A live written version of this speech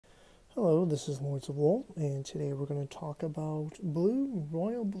Hello, this is Lords of Wool, and today we're going to talk about blue,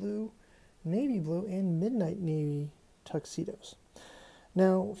 royal blue, navy blue, and midnight navy tuxedos.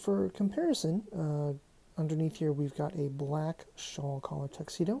 Now, for comparison, underneath here we've got a black shawl collar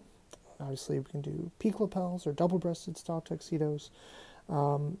tuxedo. Obviously, we can do peak lapels or double-breasted style tuxedos,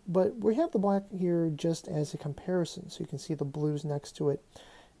 but we have the black here just as a comparison, so you can see the blues next to it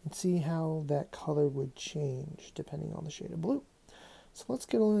and see how that color would change depending on the shade of blue. So let's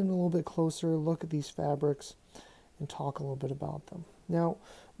get in a little bit closer, look at these fabrics, and talk a little bit about them. Now,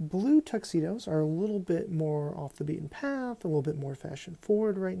 blue tuxedos are a little bit more off the beaten path, a little bit more fashion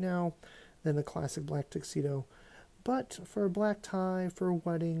forward right now than the classic black tuxedo. But for a black tie, for a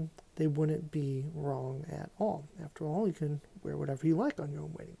wedding, they wouldn't be wrong at all. After all, you can wear whatever you like on your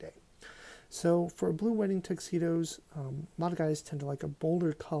own wedding day. So for blue wedding tuxedos, a lot of guys tend to like a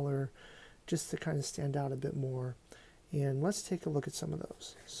bolder color just to kind of stand out a bit more. And let's take a look at some of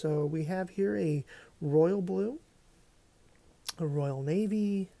those. So we have here a royal blue, a royal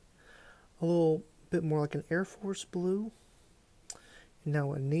navy, a little bit more like an Air Force blue, and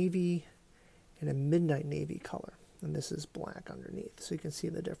now a navy, and a midnight navy color. And this is black underneath, so you can see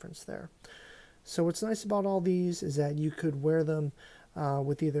the difference there. So what's nice about all these is that you could wear them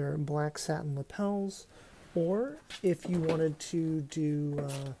with either black satin lapels, or if you wanted to do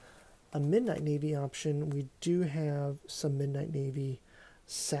a midnight navy option, we do have some midnight navy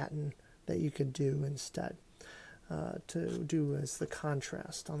satin that you could do instead to do as the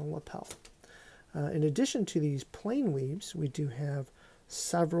contrast on the lapel. In addition to these plain weaves, we do have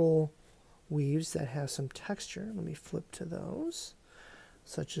several weaves that have some texture. Let me flip to those,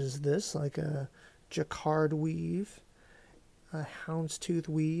 such as this, like a jacquard weave, a houndstooth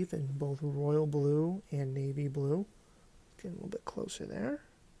weave in both royal blue and navy blue. Get a little bit closer there.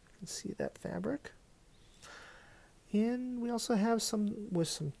 See that fabric, and we also have some with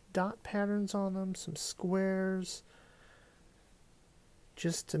some dot patterns on them, some squares,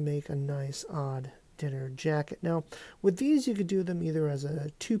 just to make a nice odd dinner jacket. Now with these you could do them either as a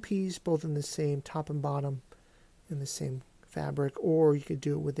two-piece, both in the same top and bottom in the same fabric, or you could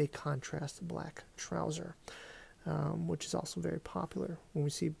do it with a contrast black trouser, which is also very popular when we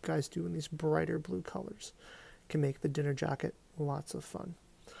see guys doing these brighter blue colors. It can make the dinner jacket lots of fun.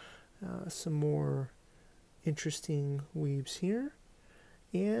 Some more interesting weaves here.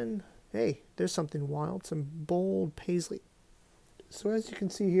 And hey, there's something wild, some bold paisley. So as you can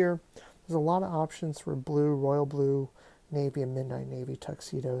see here, there's a lot of options for blue, royal blue, navy, and midnight navy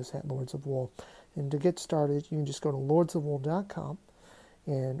tuxedos at Lords of Wool. And to get started, you can just go to lordsofwool.com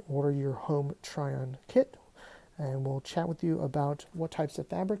and order your home try-on kit. And we'll chat with you about what types of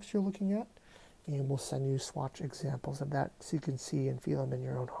fabrics you're looking at. And we'll send you swatch examples of that so you can see and feel them in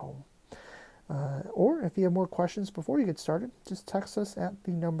your own home. Or if you have more questions before you get started, just text us at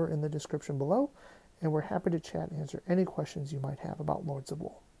the number in the description below, and we're happy to chat and answer any questions you might have about Lords of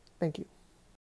Wool. Thank you.